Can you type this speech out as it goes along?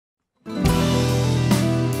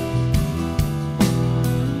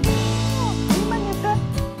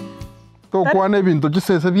To kwane bintu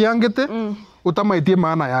chisese byangete utamaitie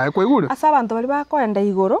maana yae kwa igure. Asa abantu bali bakwenda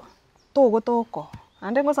igoro tugutoko.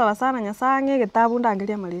 Ande ngosaba sana nyasange gitabu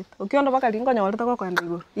ndangiria marita. Okiondo bakaringo nyorita kwa kwenda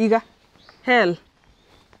igoro. Iga. Hell.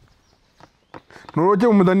 Noroje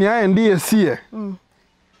umudhani yae ndiye sie.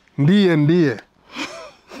 Ndiye.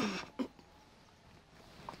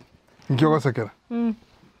 Nkiogo sekera.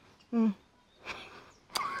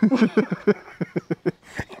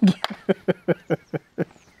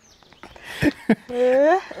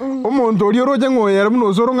 Umuntu uri roje ngoyera muno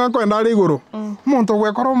Osoro ngako enda ari iguru. Umuntu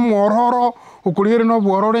gwekora mwororo ukurire no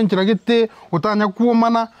bwororo nchira gite utanya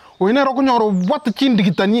kuomana oinero kunyoro bwate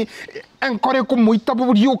kindigitani enkore kumuita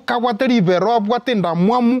buryuka bwate libero bwate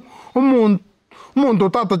ndamwamu umuntu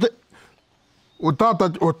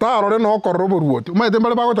utarore no korro buruoti umaite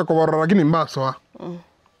mbale bagote koborora lakini mbasoa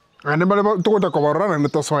ande mbale tugote koborora na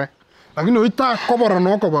tosoe lakini uita koborora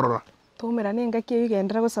no koborora tumira ninga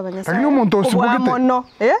kigendera gusaba Nyasaye. Lakini umuntu osubugite mono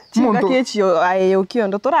chinga kiechio aye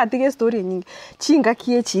Okiondo toratige story nyingi chinga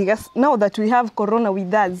kiechiga now that we have corona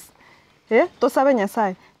with us tosabe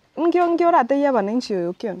Nyasaye ngio orate yaba na nchi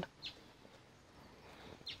Okiondo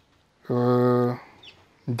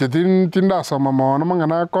tinda sama maona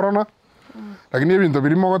mangana corona lakini ebintu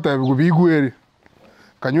birimo gotebi kubigweri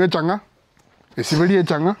kanywe changa esibeli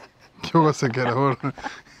changa kyogo sekera horo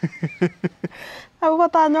abo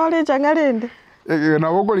batanyore changa rende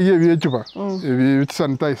na bokori yebi echupa ebi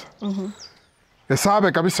sanitizer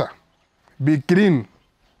esabe kabisa be clean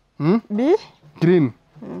be clean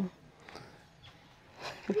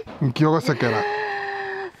kyogo sekera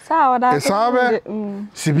sawa da esabe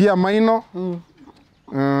sibia maino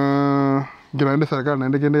grande serikali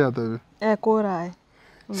naende kende yatebi korai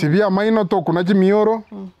sibia maino to kuna chimioro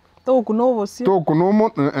to kuna obosio to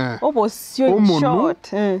kuna obosio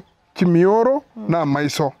short chimioro na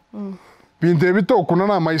maiso binte bito kuna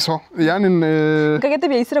na maiso yani ngagete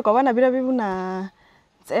byaisire kwa bana bira bibu na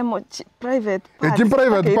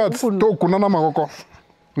private parts to kuna na magoko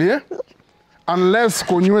unless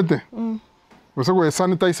konywete usego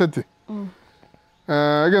sanitize ti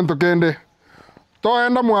agento kende to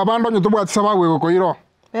enda mwabando nyo tubwatisa bagwe gokoiro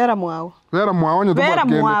vera mwago nyo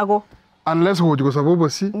tubwatisa unless woje ko sabobo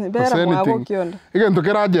si vera mwago Okiondo igento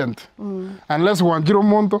kera agent unless wanjiro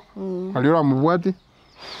monto aliora mubwati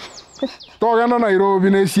to gana Nairobi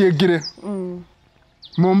ne siekire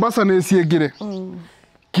Mombasa ne siekire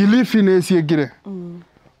Kilifi ne siekire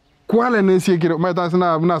Kwale ne siekire mata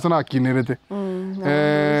sana kinerete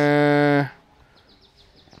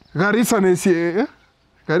Garissa ne siekire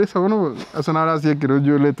Garissa wono asana siekire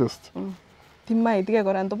jo latest timai tige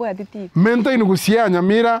koranto bwati ti maintain gusia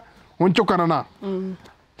nyamira onchokana na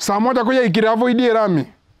saa moja ko yaikire avoid rami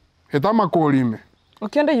etama kolime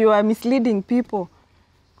Okiondo you are misleading people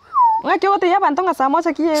ngakyo gote yaba ntonga saa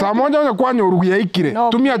moja onye kwanyo rugu yaikire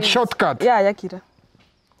tumia shortcut yakira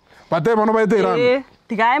bate bono baite rami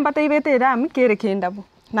tigae mbate ibete rami kere kendabo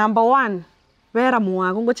number 1 vera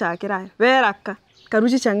mwago ngochakira vera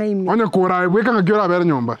karuchi changa imi onye kora bweka ngakyora bere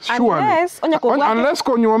nyomba surely unless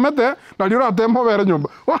ko nyomete na lira tempo bere nyomba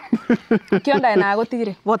Okiondo na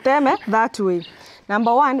gotigire boteme that way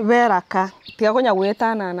number 1 vera ka tiga konya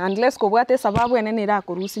gwetana unless ko bwate sababu enene ira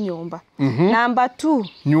kurusi nyomba number 2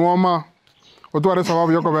 nyoma otware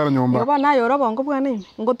sababu yoko bere nyomba yoba nayo robo ngo bwane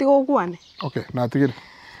ngotigo gwane okay na tigire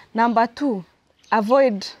number 2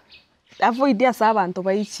 avoid ya sabantu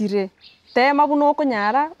baichire tema buno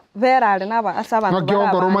kunyara vera ari naba asabantu bara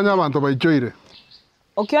ngakyo koromanya abantu baichoire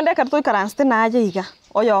Okionde karto ikaranste na ajiga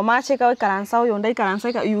oyo mache ka ikaransa oyo ndai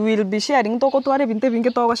ikaransa you will be sharing to ko tware binte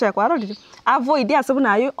binge to go share kwaro diri avoid ya sabu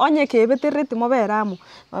nayo onye kebeterete mo beramo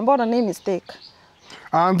mbona ni mistake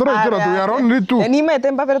andro ikira tu yaro ni tu ni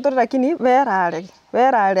mete mba pero to lakini vera ari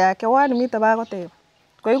ake wani mita bago te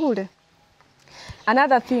ko igure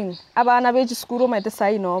another thing abana beji skuru mete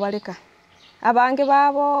sai no balika abange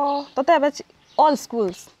babo totebe all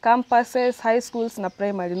schools, campuses, high schools na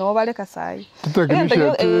primary no vale kasai. Polytechnic.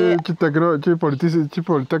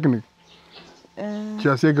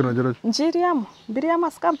 Chia gino jero.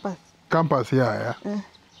 Biriamas campus. Campus ya.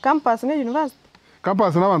 Campus ne university.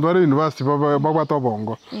 Campus na bantu bari university baba to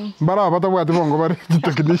bongo. Bara bata bwati bongo bari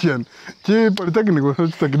technician. Polytechnic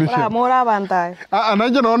technician. Mora bantai.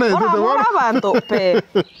 Anaje no ne tete mora bantu pe.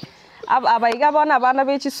 Abaiga bona bana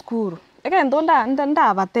bechi school. Ega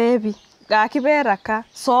ndonda batebi. Gakiberaka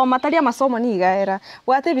so mataria masomo ni gaera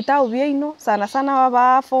wate bitao bieino sana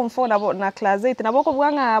baba form 4 na class 8 na boko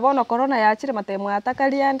bwanga bono corona yachire matemo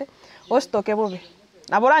atakaliande ostoke bobe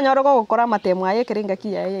na bora nyoro gukora matemo aye kiringa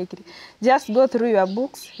kiya ikiri just go through your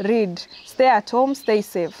books, read, stay at home, stay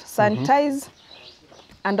safe, sanitize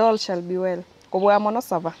and all shall be well kobwa mono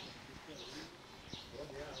saba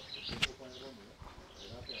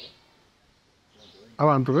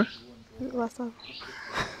Abantu be? Wasaba.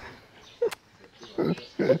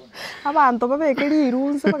 Abantu babekeri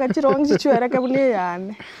irunze bagachirongi chwereke bune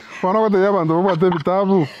yani. Bana gote abantu babate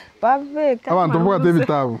bitabu. Babeka. Abantu babate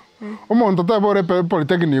bitabu. Omuntu tabore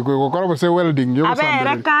polytechnic gukora bose welding yo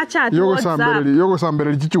gusambere. Yo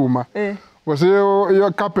gusambere chichuma. Bose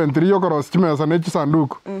yo carpentry yo kora chimeza ne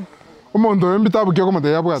chisanduku. Omuntu wembitabu kyo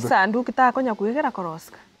komate yabwate. Sanduku takonya kwegera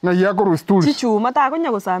koroska. Na yako stools. Chichuma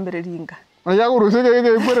takonya gusambere ringa. Na yako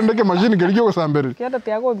rusege kwere ndeke machine keri yo gusambere. Kyo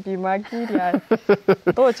tiago mpima kiri ya.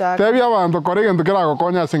 Tocha. Tebi abantu kore gento kera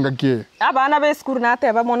gokonya singakie. Abana be school na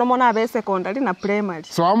teba mono abe secondary na primary.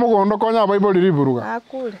 So amugondo konya Bible riburuga.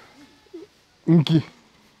 Akule. Nki.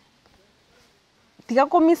 Tiga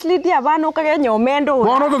ko mislead abana ukagenya omendo.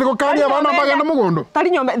 Bono tiko kandi abana bagenda mugondo. Tali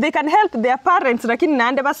nyome they can help their parents lakini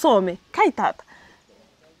nande basome. Kai tata.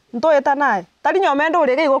 Ntoyeta naye. Tali nyomendo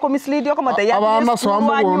urege igoko mislead yo kama tayari. Abana so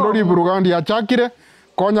amugondo riburuga ndi achakire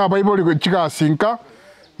konya Bible gochiga sinka.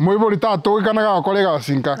 Moibori tato kana gakore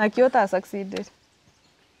gasinka. Na Kiota succeeded.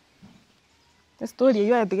 Story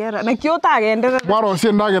yo atigera. Na Kiota agendera. Waro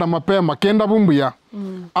siendagera mapema kenda bumbuya.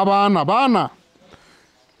 Abana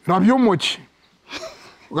rabyo mochi.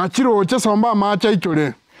 Gachiro che somba macha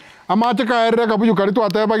ichore. Amache kaere kabuyu kari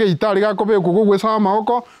twateba ge itali gakobe kugugwe sama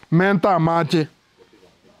oko menta amache.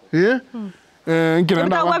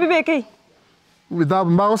 Nkirenda. Bitabu bibeke.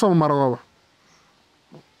 Bitabu mbago soma marogoba.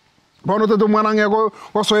 Bono teto mwana ngego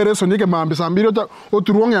osoere sonike mambi sambiro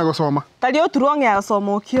oturuong ya gosoma. Tali oturuong ya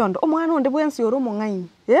gosoma Okiondo. Omwana onde bwensi oro mongaini.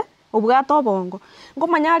 Obwato bongo.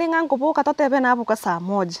 Ngomanyari ngango boka tatebe nabuka saa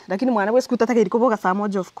moja. Lakini mwana bwe skuta takiri kuboka saa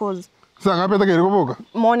moja of course. Sanga peta takiri kuboka.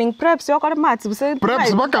 Morning preps yo kore maths buse.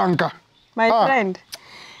 Preps bakanka. My friend.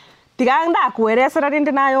 Tiganda kueresa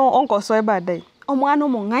rinde nayo onkoso ebadai. Omwana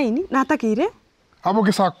omongaini natakire. Abo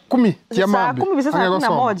ke saa 10 ya mambi. Saa 10 bisa saa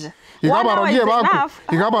 11.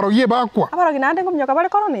 Igabarogie bakwa. Abarogi nande ngomnyoka bare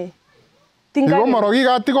korone. Igo marogi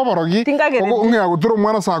gati go barogi. Ogo unge aguturo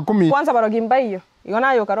mwana saa 10. Kwanza barogi mbayo.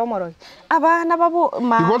 Igona yo karo marogi. Abana babo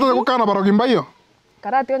ma. Igoto de kana barogi mbayo.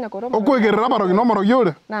 Karate onya koro. Okwegerera barogi no marogi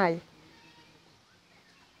ore. Naye.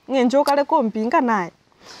 Nyanchoka le kompinga naye.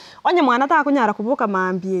 Onye mwana ta kunyara kubuka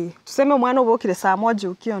maambie. Tuseme mwana obokire saa moja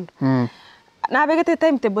Okiondo. Na begete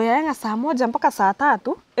timetable yanga saa moja mpaka saa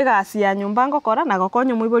 3 igacia nyumba ngokora na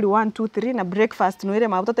gokonyo muibori 1 2 3 na breakfast no ire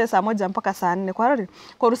mabuto saa moja mpaka saa 4 kwarori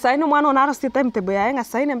korusaino mwana onaro si timetable yanga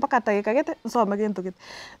saa 4 mpaka tagika gete nsoma gento gete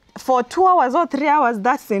for 2 hours or 3 hours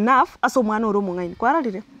that's enough aso mwana oro mungaini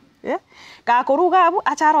kwarorire ka koruga abu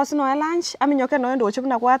acharo sino ya lunch aminyoke no ndo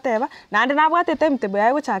chibuna kwateba na ndi nabwate timetable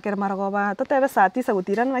yago chakera maragoba totebe saa 9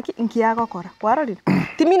 gutirana naki inkia gokora kwarorire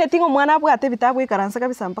timine tingo mwana abwate bitabu ikaransa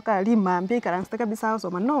kabisa mpaka limambi ikaransa kabisa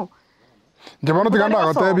soma no Jabano tiganda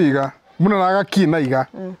gotebiga muna naga kina iga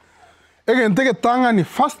egente getangani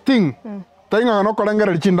fasting tainga no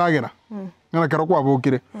korengera chindagera ngana kero kwa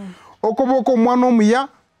bokire okoboko mwana omuya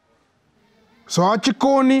so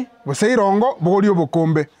achikoni boseirongo bogorio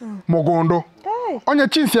bokombe mogondo onya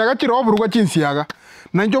chinsiaga chiro burugwa chinsiaga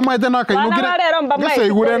na njo maite nakainukire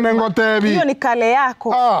geseigure nengotebi hiyo ni kale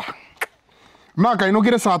yako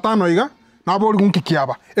nakainukire saa 5 iga nabori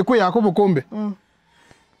gunkikiaba ekwe yako bokombe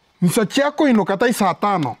nisa chiako inuka tai saa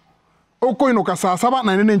 5 oko inuka saa 7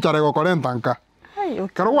 na nene nchare gokore ntanka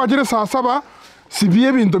karo wajire saa 7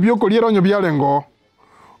 sibie bintu byokoriera onyo byarengo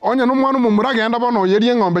onya no mwana mumura genda bono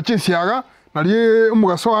yerie ngombe chinsiaga nari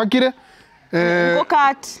umugaso akire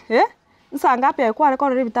ngokat nsanga pe kware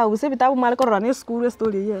korore bitabu male korora ne school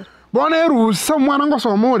story ye bona rusa mwana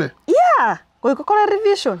ngosomore kokore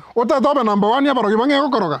revision otatobe number 1 ya barogi bange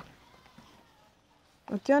gokoroga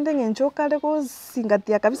Okionde Nyanchoka le ko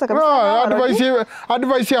singatia kabisa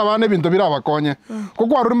advice abane bintu birabakonye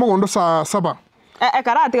kuko aruri mugondo saa 7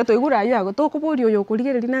 karate to igura yago to kuburi oyo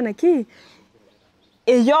kurigereri nana ki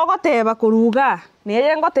eyogo teba kuruga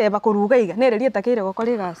neye ngoteba kuruga iga nereri etakire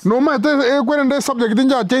gokora igasi no mate kwende subject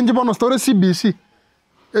nja change bono story CBC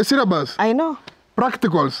syllabus I know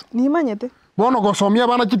practicals ni manyete bono gosomia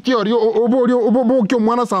bana theory obokyo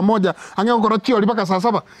mwana saa 1 ange gokora theory baka saa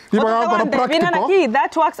 7 ibaga gokora practical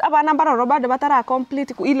that works abana bara robado batara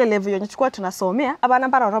complete ku ile level yonychukua tunasomea abana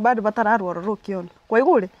bara robado batara ruoro Okiondo kwa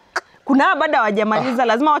igure kuna bada wajamaliza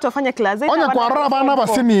lazima watu wafanye class 8 onya kwarora bana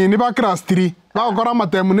basini ni ba class 3 bagokora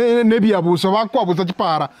matemu ne biabuso bakwabuza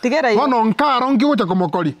chipara bono nkaro ngigocha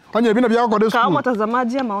komokori onya bina byagokora school kama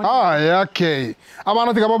mtazamaji ama maoni okay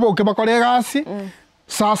abana tigababoke bakore gasi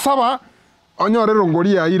saa 7 onyore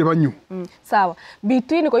rongori ya ire banyu sawa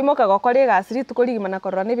between ko imoka gokora gasi tukori mana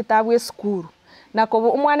korora ne bitabu school na ko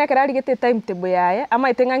umwana kerari gete timetable yaye ama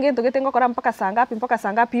itenga ngento gete ngokora mpaka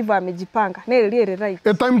sangapi iva amejipanga ne riri right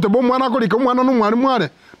timetable mwana akorika mwana no mwari mware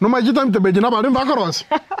no maji timetable jina bari mbakorosi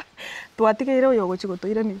twatigeire uyo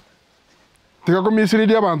gochigotoire ni tiga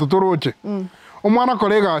komisiriria abantu turoche umwana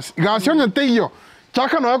kore gasi onyete iyo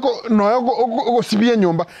chaka no gosibie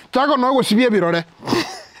nyumba chaka no gosibie birore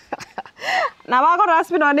na bagora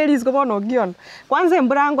asibino ne risiko bono Okiondo kwanza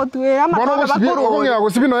embrango tuera matoro bakuru okongera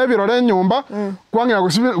gosibino ebirore nyumba kwangera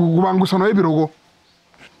gosibie kubangusa no ebirogo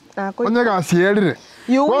onye gasi erire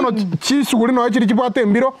bono chisuguri no chiri chibwate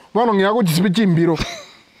mbiro bono ngira go chisibe chimbiro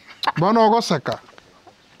bono goseka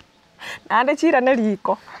ande chira ne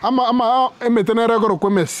riko ama emetenere goro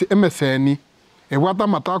kwemesi emeseni ebwata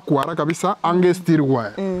matakwara kabisa ange steel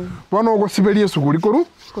wire bono gosiberie suguri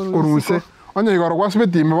koruse onye igoro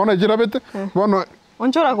gwasibetime bono jirabete bono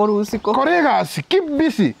onchora korusiko koregasi keep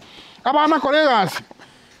busy abana koregasi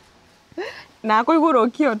na ko iguro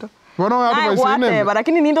Okiondo bono advice inembe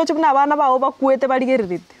lakini nindo chibuna abana bawo bakwete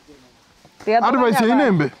barigeririte advice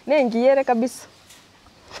inembe nengiyere kabisa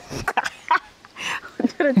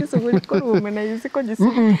onchora chisuguri korume na yisiko jisi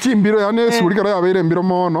chimbiro yane suguri kara yabere mbiro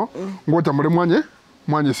mono ngocha muri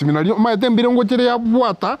mwanye seminario maete mbiro ngochire ya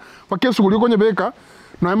bwata bakesuguri konye beka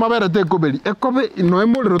no mabere te Kobiri ekobe no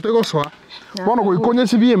emuliro te goswa bono goikonye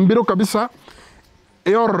sibie mbiro kabisa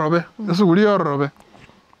eorrobe esuguri eorrobe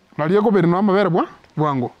nari Kobiri no mabere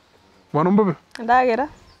bwango bono mbobe ndagera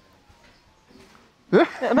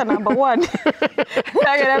eba number 1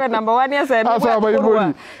 ndagera eba number 1 yase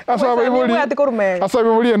asa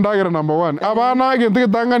baibuli ndagera number 1 abana gento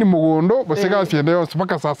gitangani mugondo basiga siende yose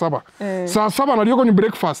paka saa 7 nari konye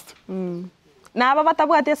breakfast na aba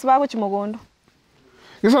batabwate sibago chimogondo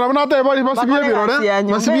Gisa nabona ate bari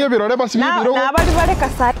basibye birore basibye na bari bare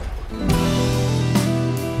kasai